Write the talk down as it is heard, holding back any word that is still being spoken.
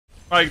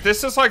Like,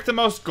 this is like the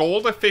most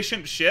gold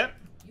efficient shit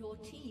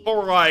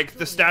for like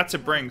the stats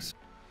it brings.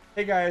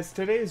 Hey guys,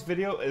 today's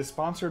video is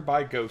sponsored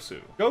by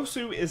Gosu.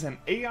 Gosu is an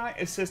AI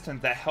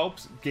assistant that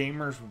helps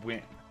gamers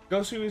win.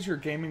 Gosu is your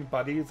gaming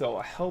buddy that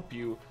will help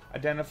you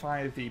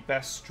identify the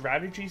best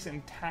strategies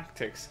and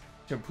tactics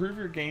to improve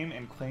your game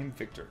and claim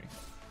victory.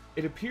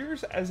 It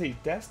appears as a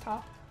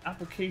desktop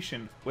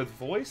application with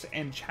voice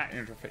and chat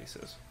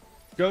interfaces.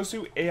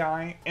 Gosu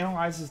AI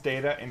analyzes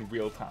data in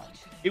real time.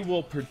 It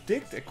will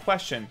predict a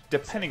question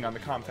depending on the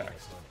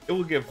context. It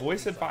will give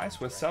voice advice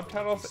with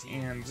subtitles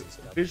and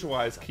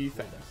visualize key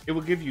things. It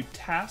will give you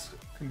tasks,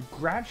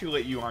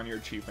 congratulate you on your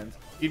achievements,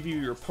 give you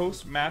your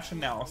post-match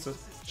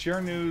analysis,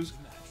 share news,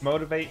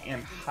 motivate,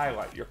 and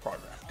highlight your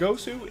progress.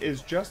 Gosu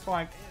is just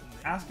like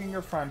asking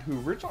your friend who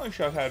originally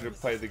showed how to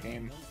play the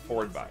game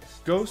for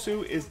advice.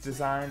 Gosu is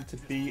designed to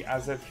be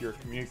as if you're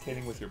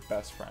communicating with your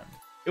best friend.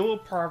 It will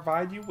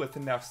provide you with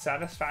enough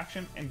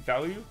satisfaction and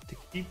value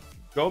to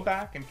go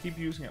back and keep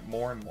using it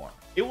more and more.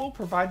 It will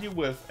provide you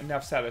with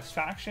enough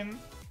satisfaction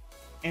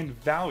and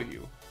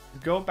value to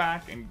go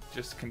back and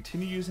just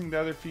continue using the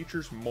other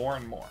features more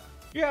and more.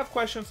 You have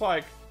questions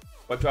like,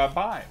 what do I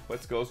buy?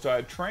 What skills do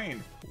I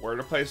train? Where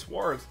to place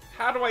wards?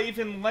 How do I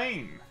even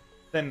lane?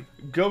 Then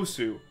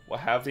Gosu will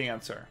have the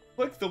answer.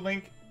 Click the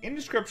link in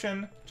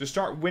description to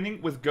start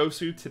winning with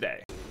Gosu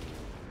today.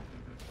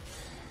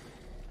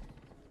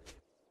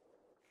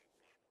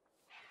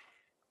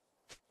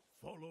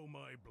 Follow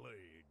my blade.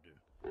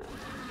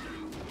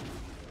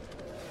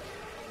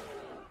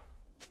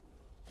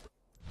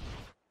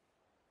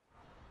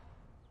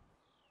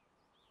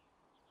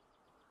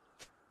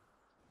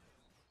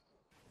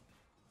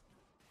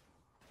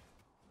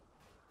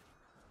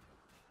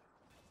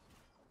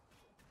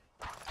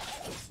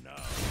 Now.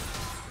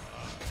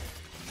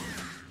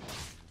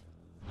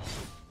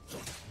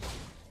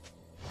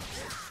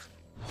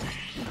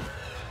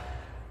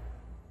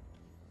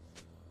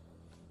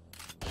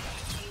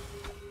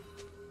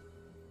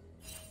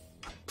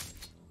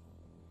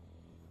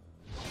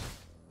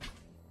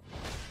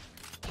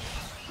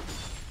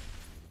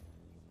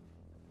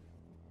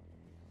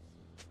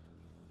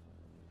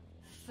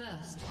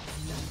 First,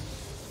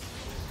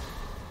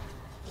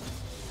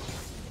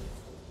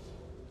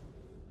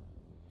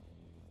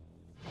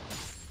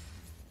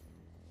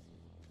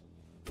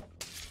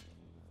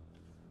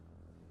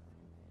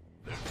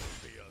 There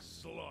will be a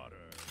slaughter.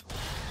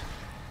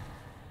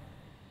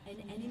 an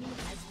enemy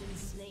has been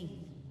slain.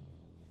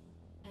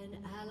 An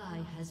ally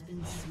has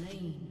been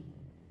slain.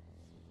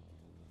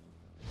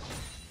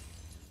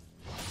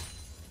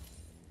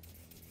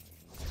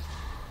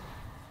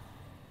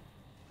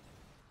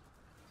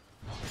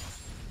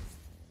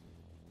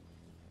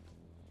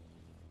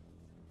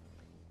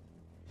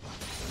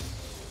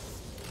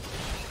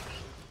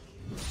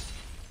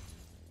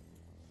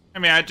 I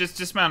mean, I just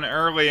dismount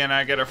early and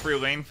I get a free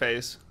lane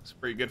phase. It's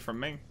pretty good from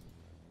me.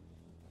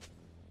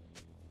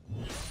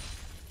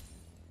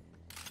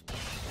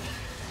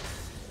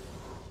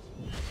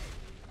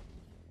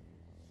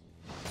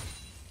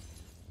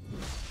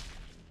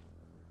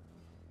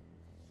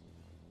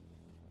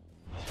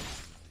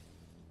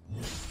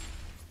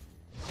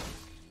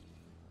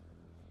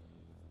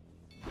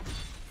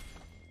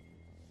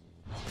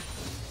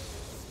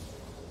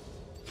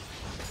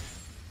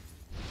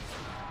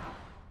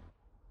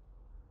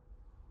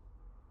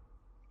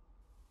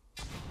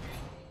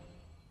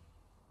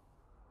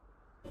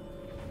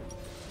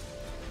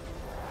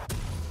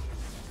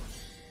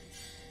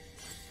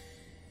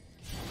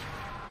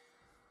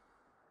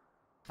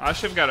 I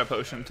should have got a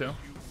potion too.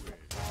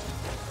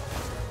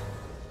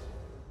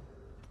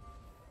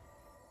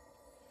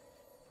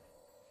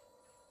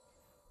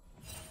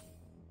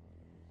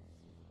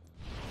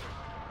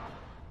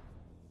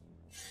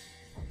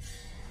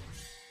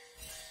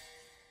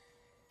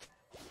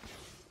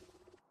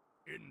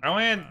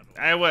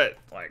 I what,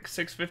 like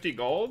 650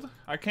 gold?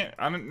 I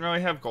don't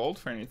really have gold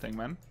for anything,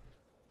 man.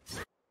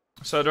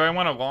 So do I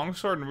want a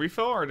longsword and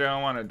refill, or do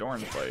I want a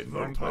Dorn's blade?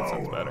 Dorn's blade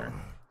sounds better.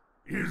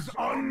 Is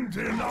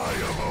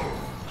undeniable.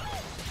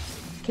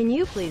 Can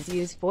you please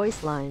use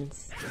voice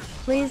lines?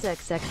 Please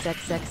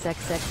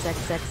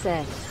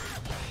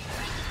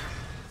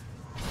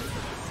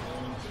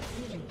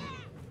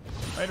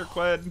XXXXXXXXX. Later,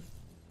 Qued.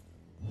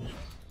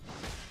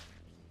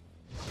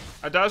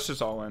 I dodged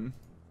us all in.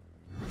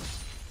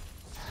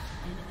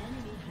 An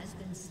enemy has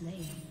been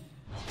slain.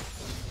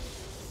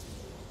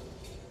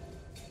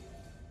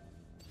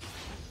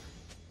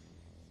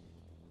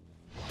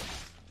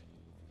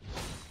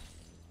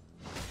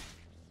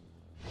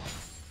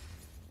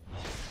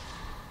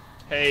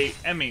 Hey,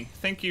 Emmy,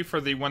 thank you for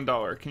the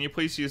 $1. Can you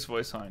please use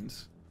voice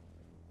lines?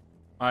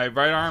 My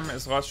right arm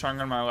is a lot stronger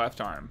than my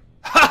left arm.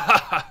 Ha ha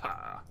ha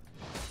ha!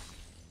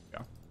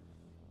 Go.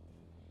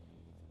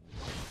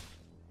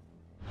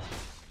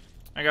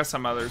 I got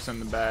some others in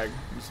the bag.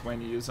 I'm just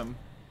waiting to use them.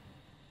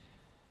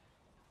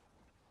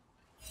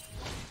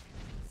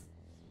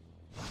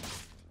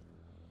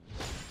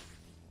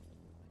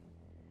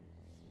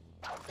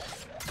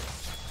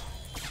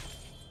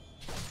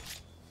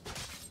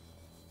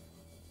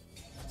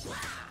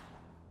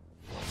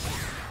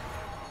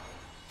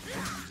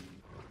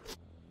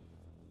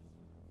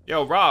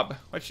 Yo, Rob,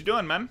 what you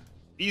doing, man?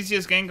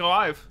 Easiest gank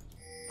alive.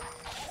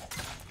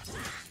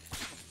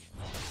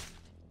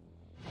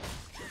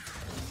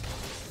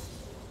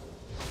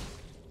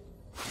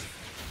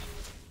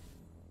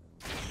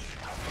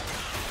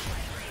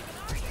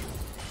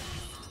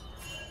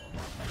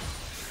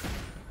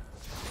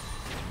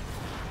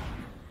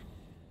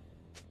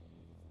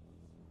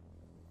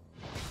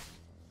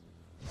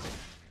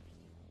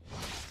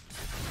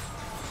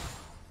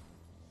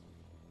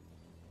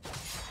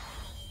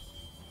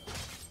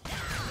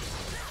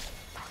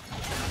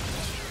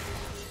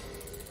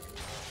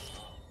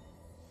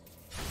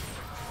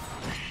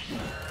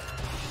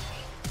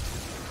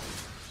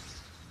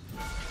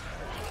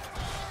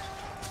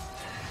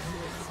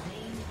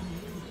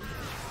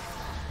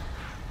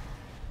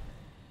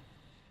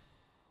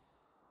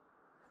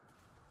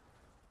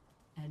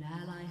 An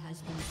ally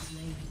has been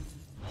slain.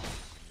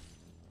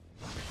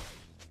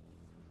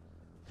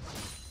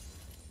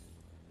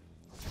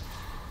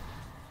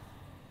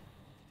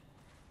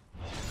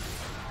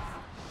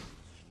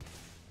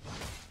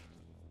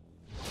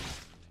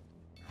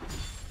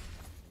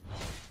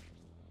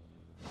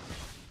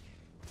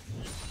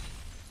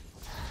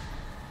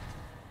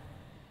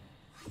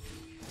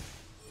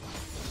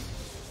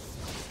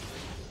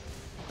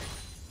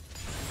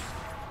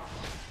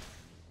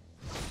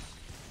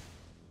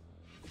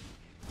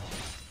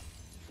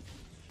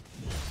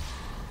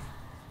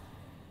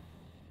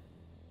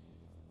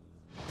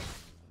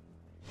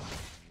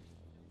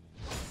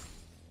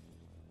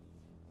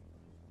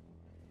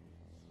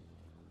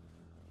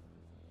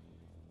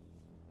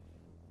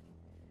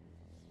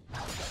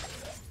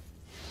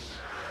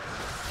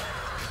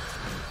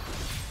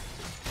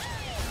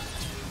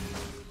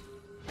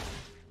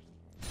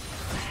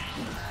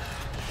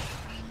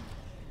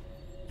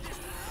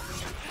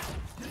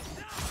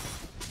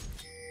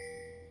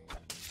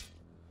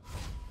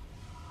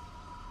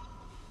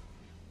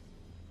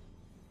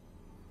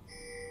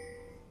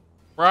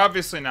 We're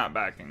obviously not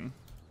backing.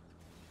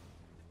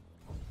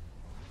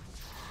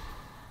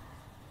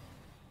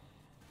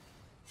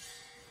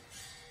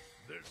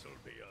 This'll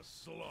be a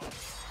slaughter.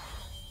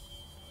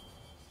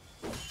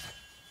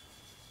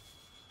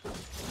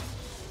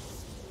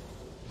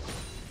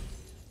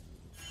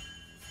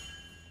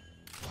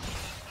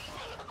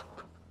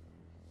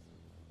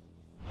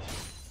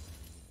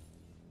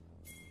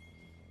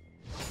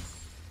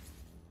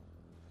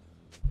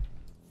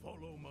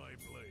 Follow my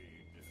blade.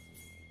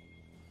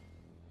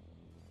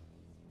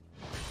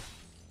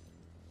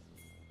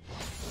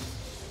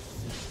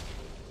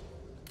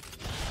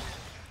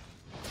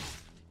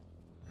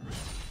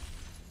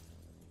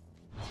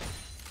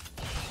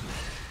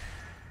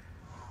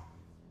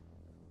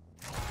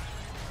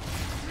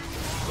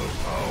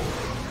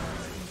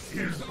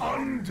 Is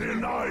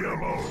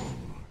undeniable.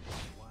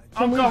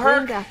 Can we Uncle bring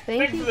Herc, that thank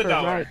thank you you for the for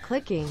dollar.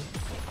 right-clicking?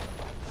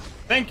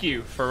 Thank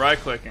you for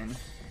right-clicking.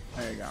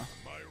 There you go.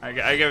 I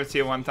give it to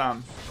you one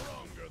time.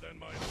 Stronger than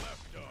my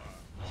left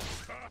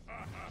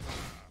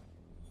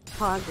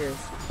arm.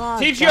 Poggers.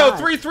 Bog TGO God.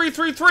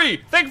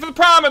 3333. Thank you for the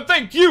prime and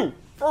thank you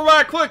for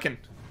right-clicking.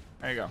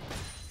 There you go.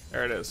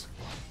 There it is.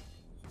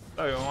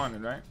 That's what you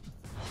wanted, right?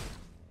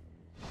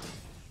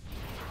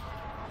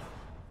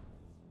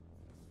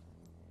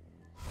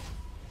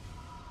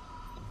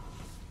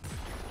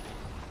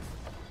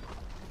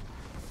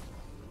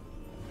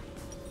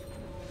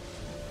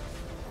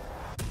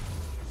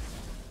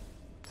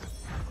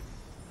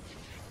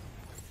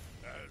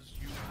 As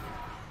you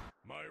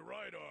my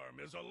right arm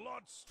is a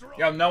lot stronger.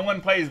 Yo, no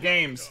one plays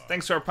games.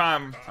 Thanks for our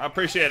prime. I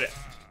appreciate it.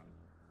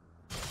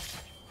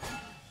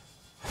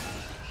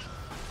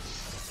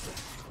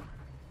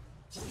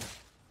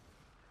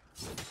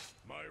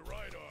 My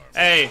right arm.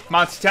 Hey,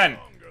 Monty 10.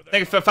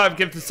 Thank you for the 5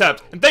 gifted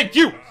subs. And thank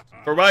you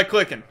for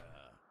right-clicking.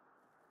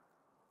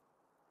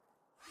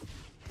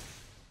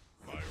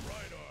 My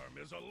right arm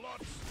is a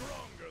lot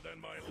stronger than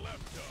my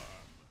left arm.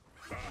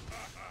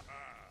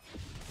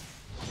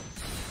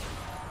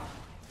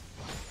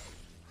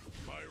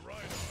 My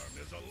right arm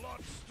is a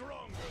lot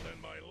stronger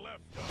than my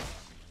left arm.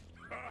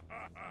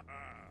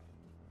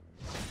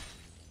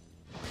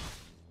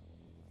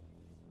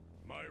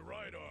 My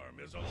right arm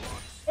is a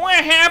lot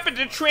What happened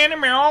to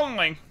TRYNDAMERE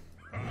only?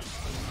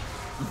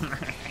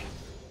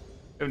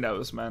 Who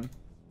knows, man?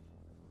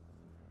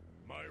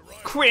 my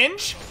right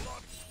Cringe? arm is a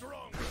lot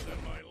stronger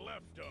than my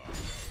left arm.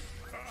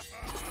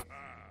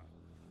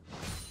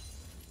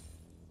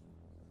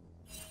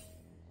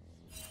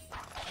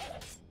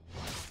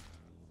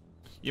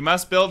 You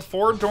must build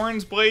 4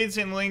 Doran's Blades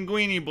and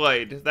Linguini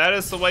Blade. That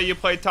is the way you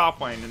play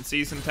top lane in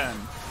Season 10.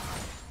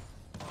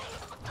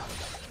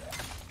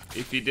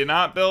 If you did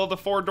not build the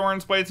 4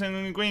 Doran's Blades and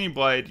Linguini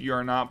Blade, you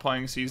are not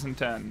playing Season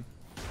 10.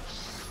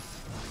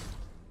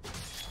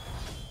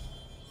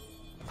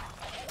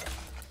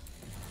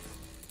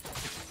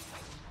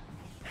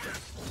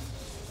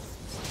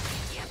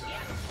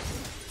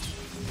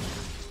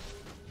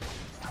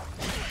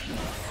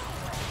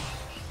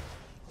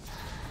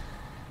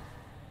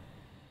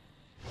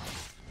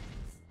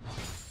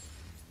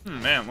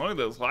 Man, look at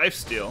this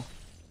lifesteal.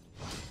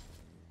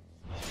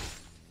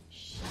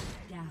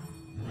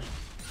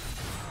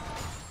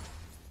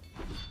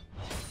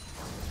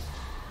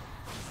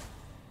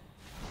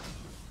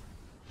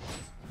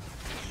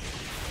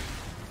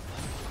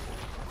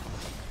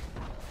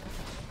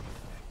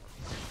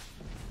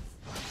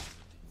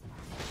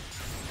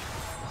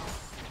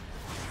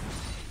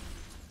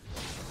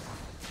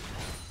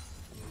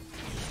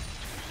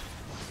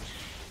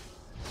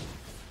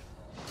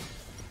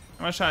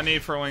 How much I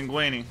need for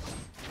Linguini?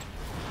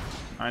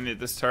 I need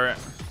this turret.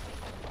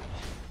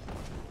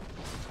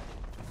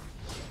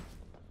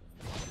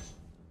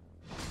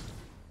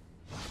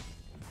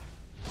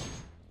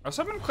 I was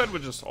hoping Clid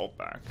would just ult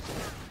back.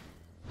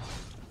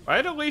 Why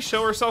did Elise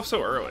show herself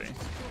so early?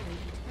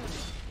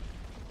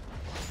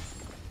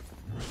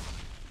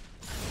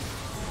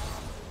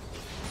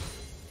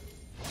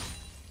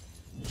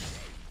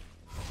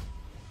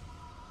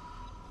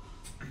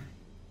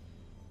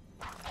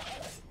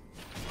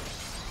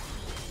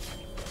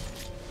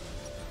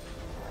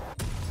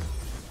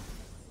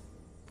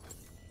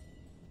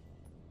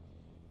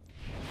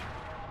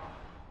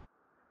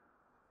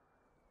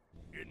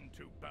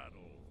 Into battle.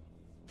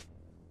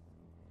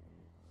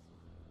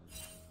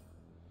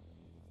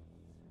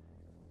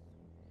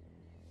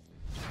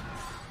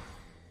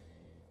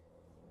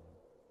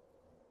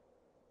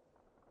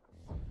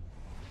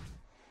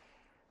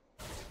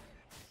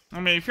 I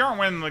mean, if you aren't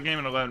winning the game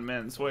in 11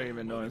 minutes, what are you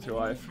even doing with your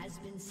life?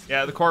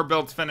 Yeah, the core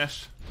build's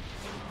finished.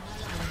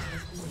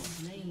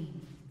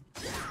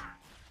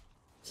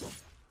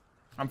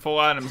 I'm full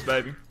items,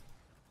 baby.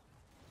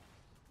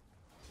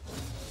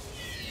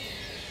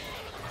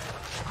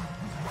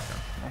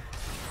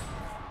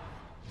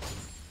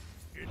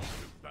 Into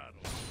battle.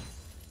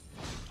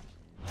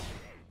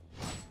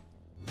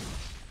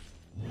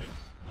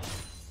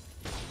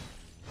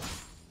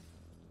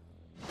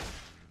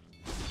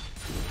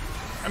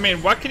 I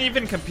mean, what can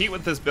even compete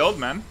with this build,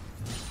 man?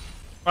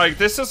 Like,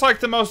 this is like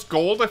the most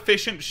gold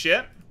efficient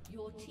shit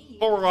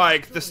for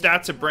like the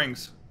stats it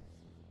brings.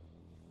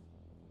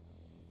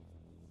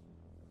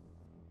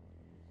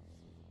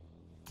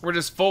 We're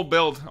just full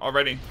build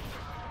already.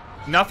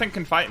 Nothing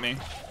can fight me.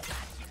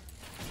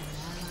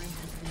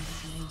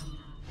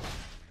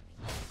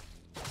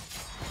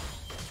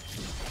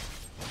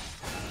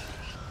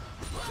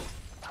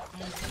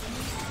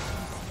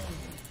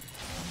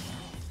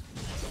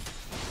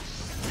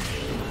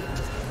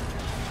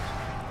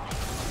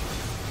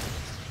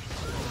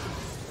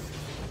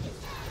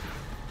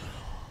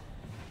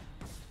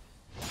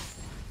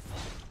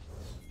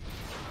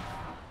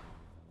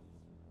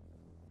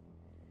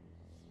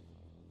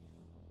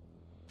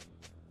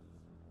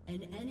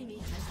 An enemy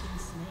has been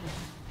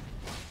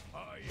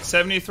slain.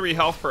 73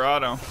 health per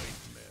auto.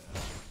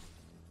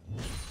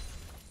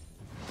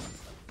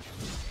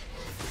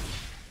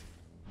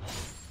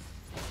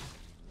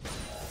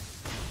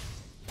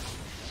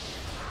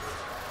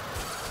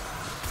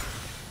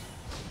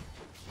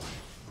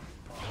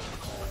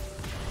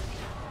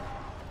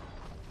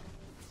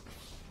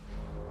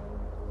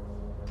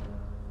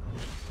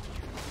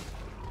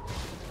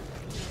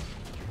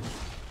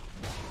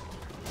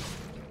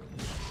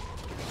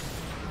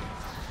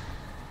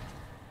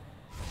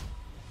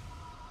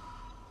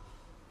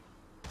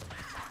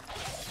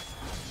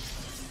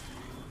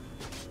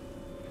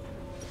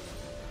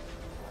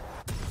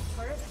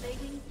 Turret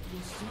plating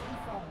will soon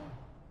fall.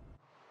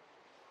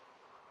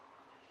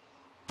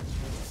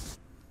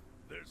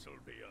 This'll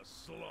be a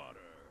slaughter.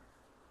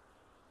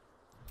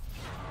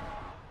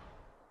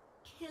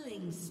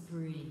 Killing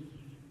spree.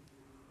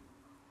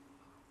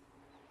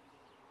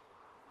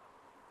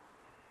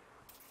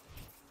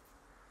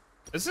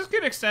 Does this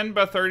get extended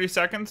by 30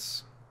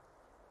 seconds?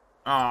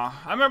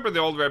 Aw, I remember the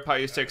old Red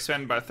Pot used to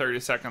extend by 30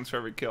 seconds for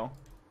every kill.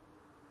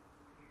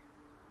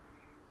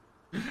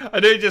 I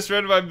know you just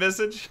read my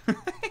message.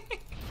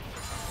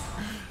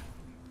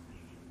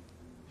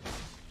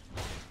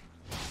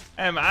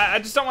 I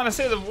just don't want to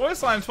say the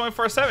voice line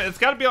 24/7. It's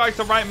got to be like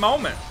the right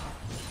moment.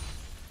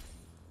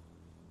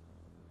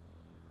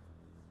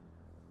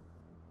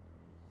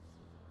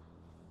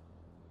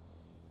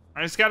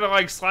 I just got to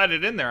like slide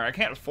it in there. I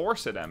can't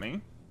force it at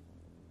me.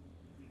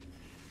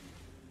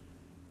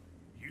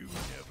 You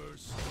never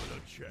stood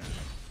a chance.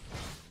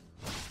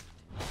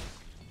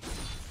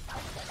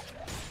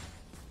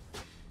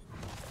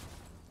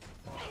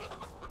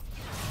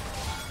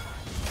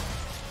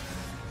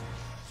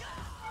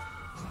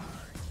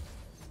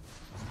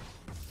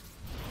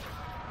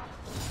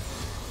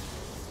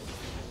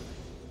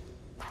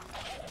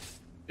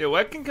 Yeah,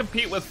 what can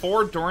compete with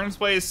 4 Doran's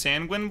Blaze,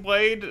 Sanguine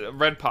Blade,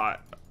 Red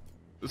Pot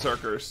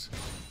Berserkers?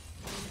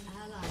 An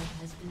ally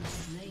has been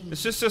slain.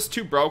 It's just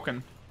too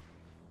broken.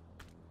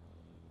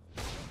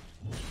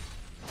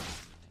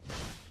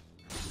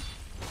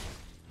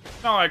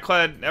 Not like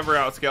Kled ever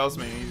outscales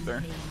me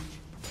either.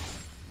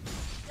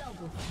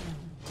 Double kill.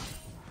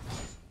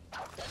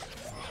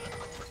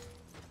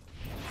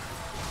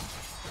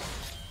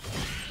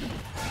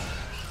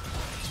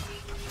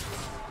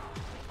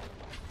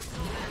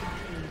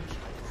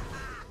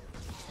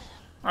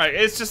 Alright,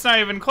 it's just not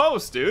even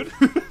close, dude.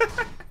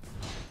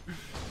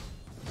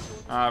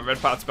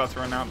 Red Pot's about to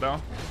run out, though.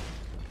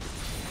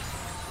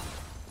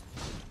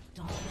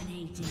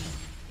 Dominating.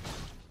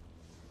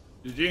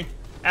 GG.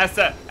 That's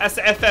the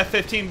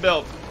FF15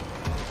 build.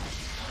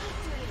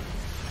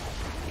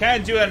 Can I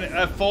do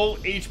a full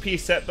HP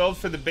set build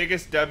for the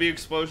biggest W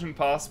explosion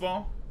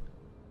possible?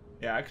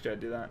 Yeah, I could try to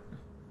do that.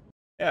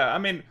 Yeah, I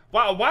mean,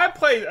 why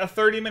play a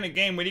 30-minute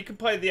game when you can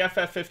play the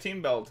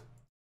FF15 build?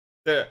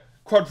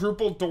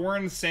 quadruple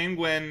Doran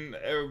Sanguine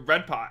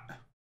red pot.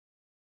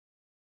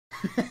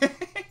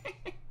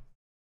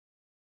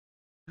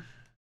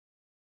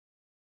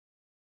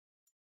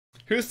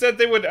 Who said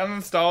they would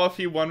uninstall if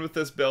he won with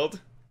this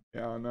build?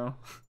 Yeah, I know.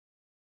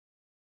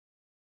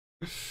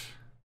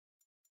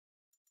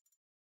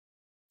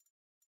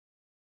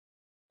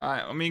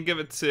 Alright, let me give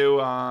it to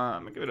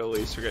I'm gonna give it to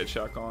Elise or get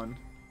Chuck on.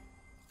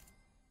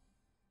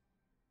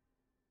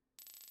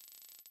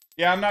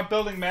 Yeah, I'm not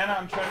building mana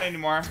on Trend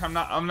anymore.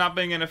 I'm not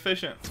being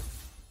inefficient.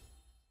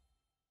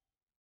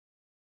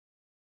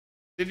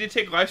 Did you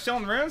take lifesteal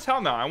and runes?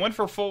 Hell no, I went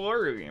for full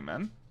early,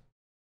 man.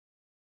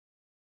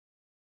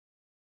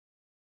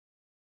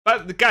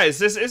 But guys,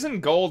 this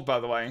isn't gold, by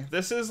the way.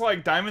 This is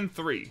like Diamond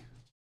 3.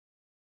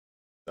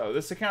 So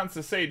this accounts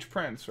as Sage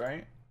Prince,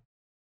 right?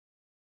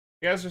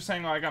 You guys are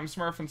saying like I'm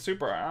smurfing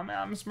super. I'm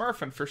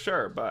smurfing for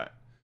sure, but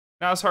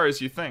not as hard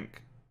as you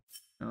think.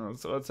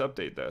 So let's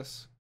update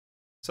this.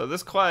 So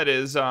this Kled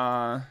is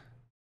hey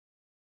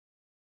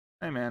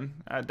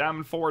man,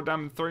 Diamond 4,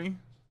 Diamond 3.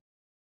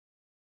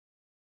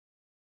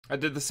 I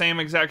did the same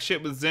exact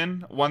shit with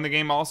Zin. Won the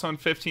game also in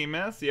 15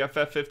 minutes. The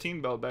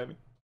FF15 build, baby.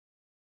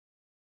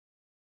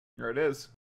 Here it is.